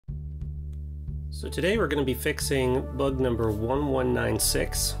So today we're going to be fixing bug number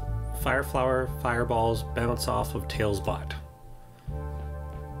 1196, Fireflower Fireballs Bounce Off of Tails Bot.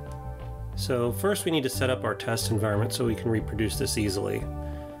 So first we need to set up our test environment so we can reproduce this easily.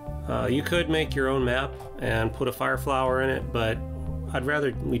 You could make your own map and put a Fireflower in it, but I'd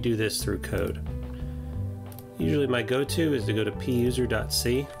rather we do this through code. Usually my go-to is to go to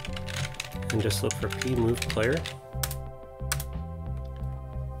puser.c and just look for pMovePlayer.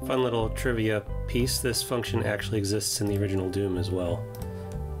 Fun little trivia piece, this function actually exists in the original Doom as well.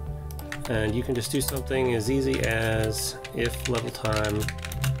 And you can just do something as easy as if level time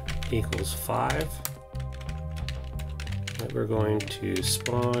equals 5, that we're going to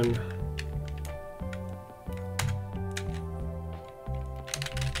spawn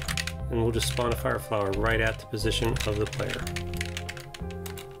and we'll just spawn a Fireflower right at the position of the player.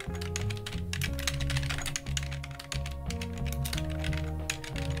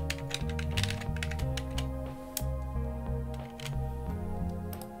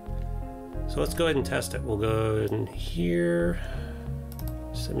 So let's go ahead and test it. We'll go in here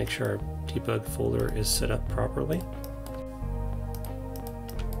just to make sure our debug folder is set up properly.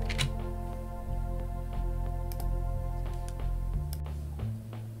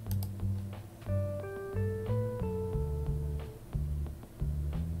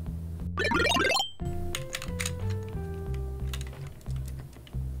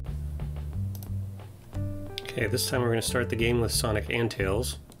 Okay, this time we're going to start the game with Sonic and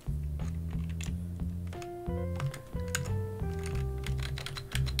Tails.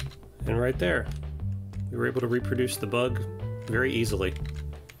 And right there, we were able to reproduce the bug very easily.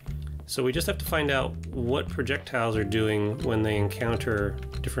 So we just have to find out what projectiles are doing when they encounter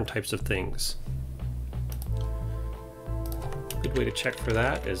different types of things. A good way to check for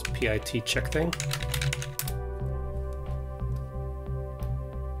that is PIT check thing.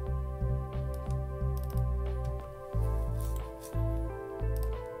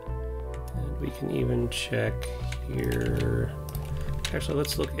 And we can even check here. Actually,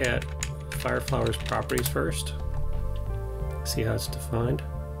 let's look at Fireflower's properties first. See how it's defined.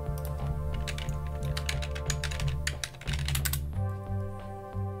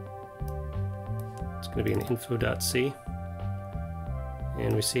 It's going to be an info.c.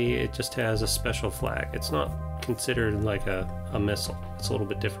 And we see it just has a special flag. It's not considered like a missile. It's a little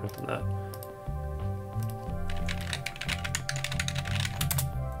bit different than that.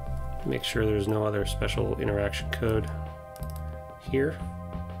 Make sure there's no other special interaction code here.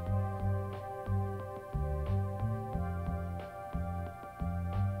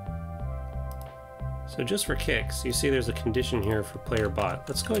 So just for kicks, you see there's a condition here for player bot.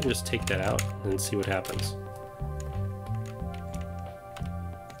 Let's go ahead and just take that out and see what happens.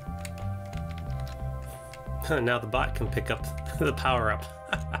 Now the bot can pick up the power-up.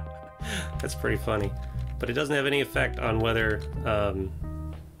 That's pretty funny. But it doesn't have any effect on whether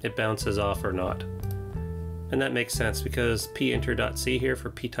it bounces off or not. And that makes sense because pInter.c here for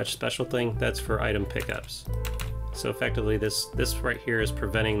pTouch special thing, that's for item pickups. So effectively this right here is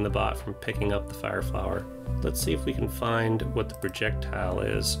preventing the bot from picking up the Fireflower. Let's see if we can find what the projectile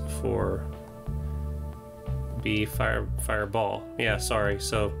is for Fireball. Yeah, sorry.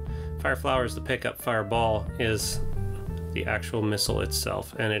 So Fireflower is the pickup, Fireball is the actual missile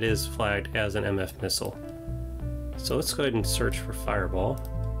itself, and it is flagged as an MF missile. So let's go ahead and search for Fireball.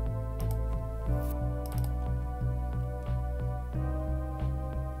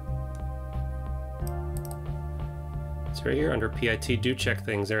 Right here under PIT do check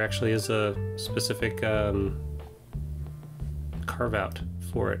things, there actually is a specific carve out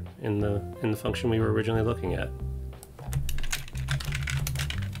for it in the function we were originally looking at.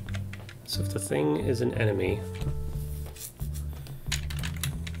 So if the thing is an enemy,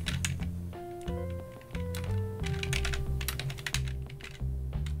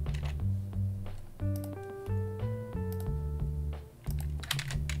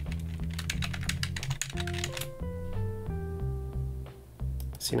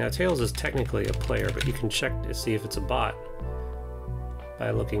 see, now Tails is technically a player, but you can check to see if it's a bot by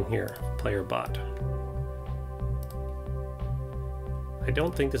looking here, player bot. I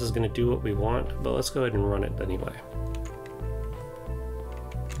don't think this is going to do what we want, but let's go ahead and run it anyway.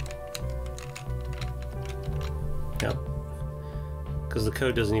 Yep, because the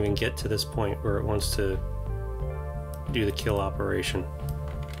code doesn't even get to this point where it wants to do the kill operation.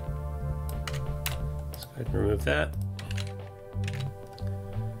 Let's go ahead and remove that.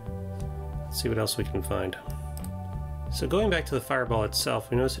 See what else we can find. So going back to the Fireball itself,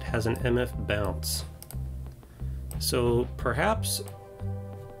 we notice it has an MF bounce. So perhaps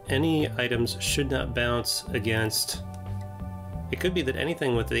any items should not bounce against It could be that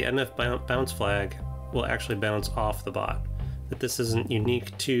anything with the MF bounce flag will actually bounce off the bot, that this isn't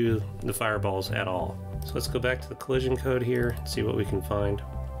unique to the fireballs at all. So let's go back to the collision code here and see what we can find.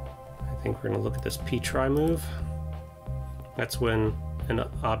 I think we're going to look at this p-try move. That's when an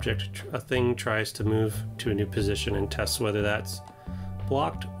object, a thing, tries to move to a new position and tests whether that's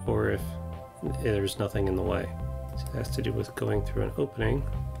blocked or if there's nothing in the way. So it has to do with going through an opening.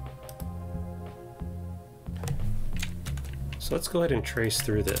 So let's go ahead and trace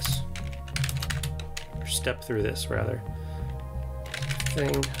through this, or step through this rather.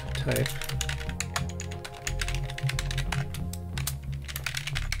 Thing type.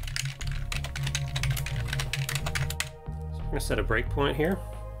 So I'm going to set a breakpoint here.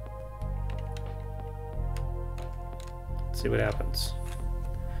 Let's see what happens.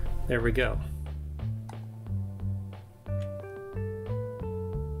 There we go.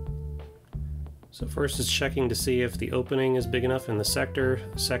 So first it's checking to see if the opening is big enough in the sector.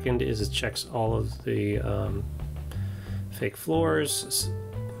 Second is it checks all of the fake floors.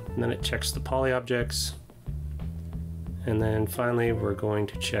 And then it checks the poly objects. And then finally we're going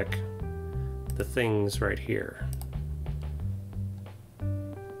to check the things right here.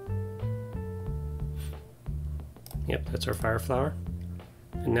 Yep, that's our fire flower.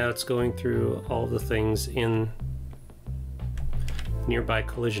 And now it's going through all the things in nearby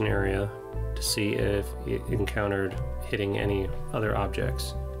collision area to see if it encountered hitting any other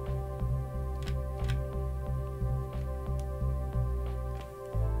objects.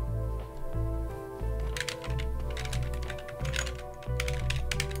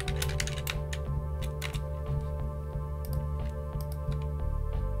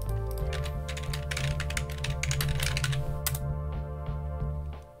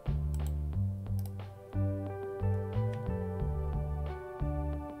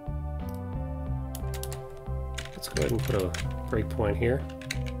 Let's go ahead and put a breakpoint here.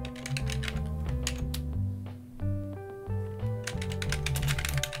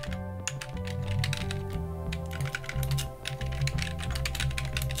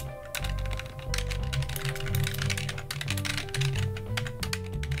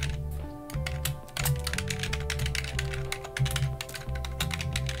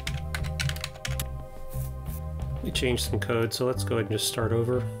 We changed some code, so let's go ahead and just start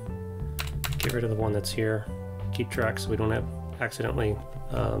over. Get rid of the one that's here. Keep track so we don't have accidentally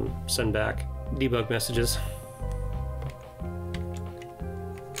send back debug messages.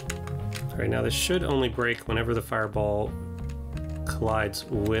 Alright, now this should only break whenever the fireball collides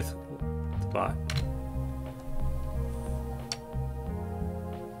with the bot.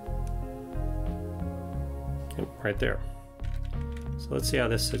 Yep, right there. So let's see how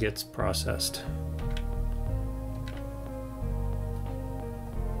this gets processed.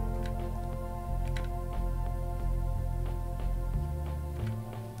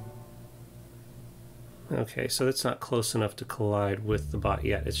 Okay, so it's not close enough to collide with the bot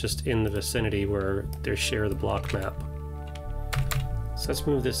yet. It's just in the vicinity where they share the block map. So let's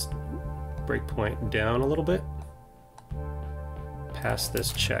move this breakpoint down a little bit, past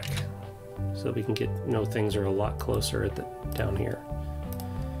this check, so we can know things are a lot closer down here.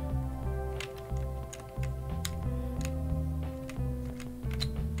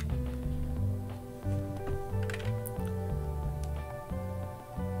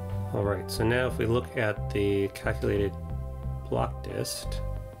 Alright, so now if we look at the calculated block dist,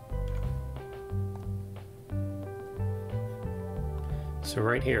 so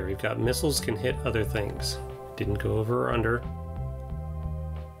right here we've got missiles can hit other things. Didn't go over or under.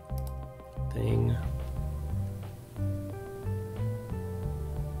 Thing.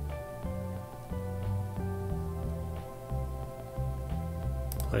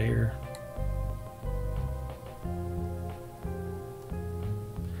 Player.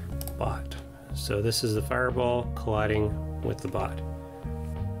 Bot. So this is the fireball colliding with the bot.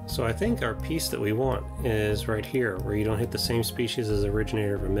 So I think our piece that we want is right here, where you don't hit the same species as the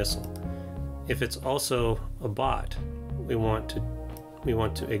originator of a missile. If it's also a bot, we want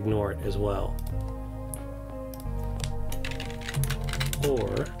to ignore it as well.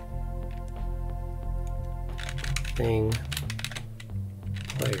 Or thing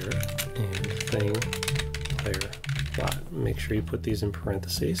player and thing player bot. Make sure you put these in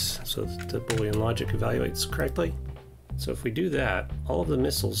parentheses so that the Boolean logic evaluates correctly. So if we do that, all of the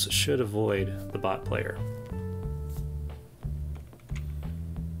missiles should avoid the bot player.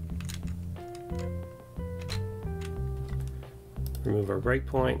 Remove our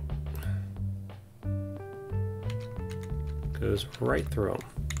breakpoint. Goes right through him.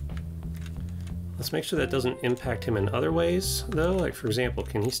 Let's make sure that doesn't impact him in other ways, though. Like, for example,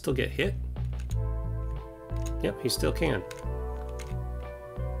 can he still get hit? Yep, he still can.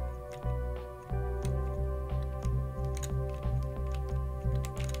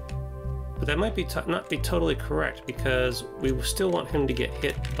 But that might be not be totally correct, because we still want him to get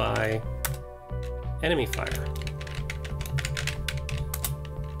hit by enemy fire.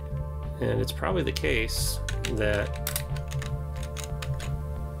 And it's probably the case that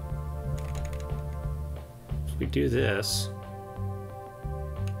if we do this,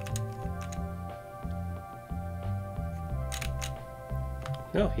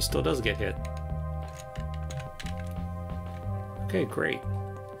 no, he still does get hit. Okay, great.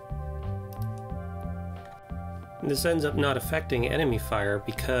 And this ends up not affecting enemy fire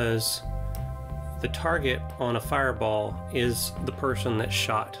because the target on a fireball is the person that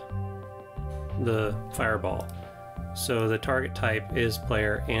shot the fireball. So the target type is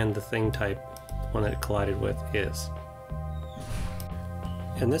player and the thing type, one that it collided with, is.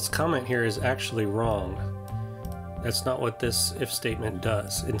 And this comment here is actually wrong. That's not what this if statement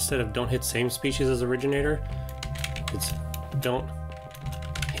does. Instead of don't hit same species as originator, it's don't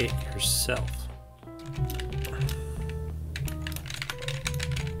hit yourself.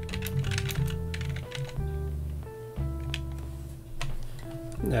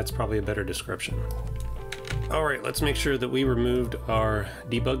 That's probably a better description. Alright, let's make sure that we removed our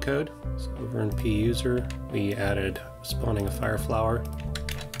debug code. So over in puser, we added spawning a fire flower.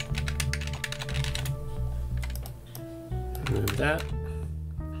 Remove that.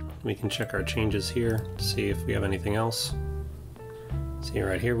 We can check our changes here to see if we have anything else. See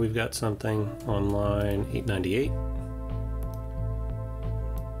right here we've got something on line 898.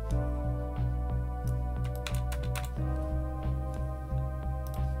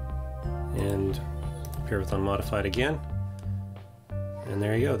 And up here with unmodified again. And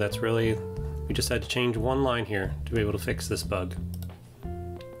there you go, that's really, we just had to change one line here to be able to fix this bug.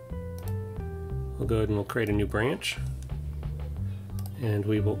 We'll go ahead and we'll create a new branch. And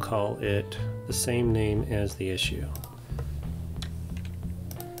we will call it the same name as the issue.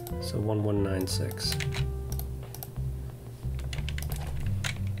 So 1196.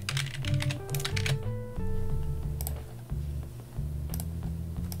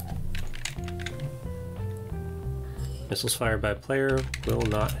 Missiles fired by player will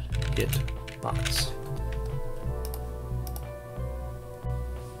not hit bots.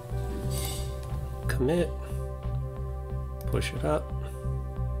 Commit. Push it up.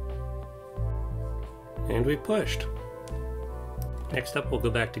 And we pushed. Next up, we'll go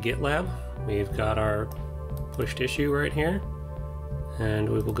back to GitLab. We've got our pushed issue right here. And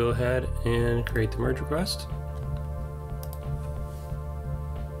we will go ahead and create the merge request.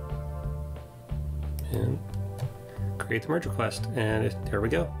 And create the merge request. And there we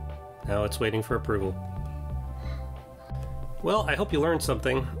go. Now it's waiting for approval. Well, I hope you learned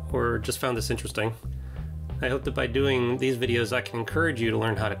something or just found this interesting. I hope that by doing these videos I can encourage you to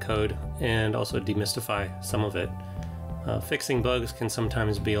learn how to code and also demystify some of it. Fixing bugs can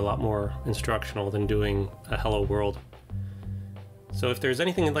sometimes be a lot more instructional than doing a hello world. So if there's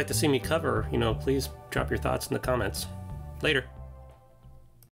anything you'd like to see me cover, please drop your thoughts in the comments. Later.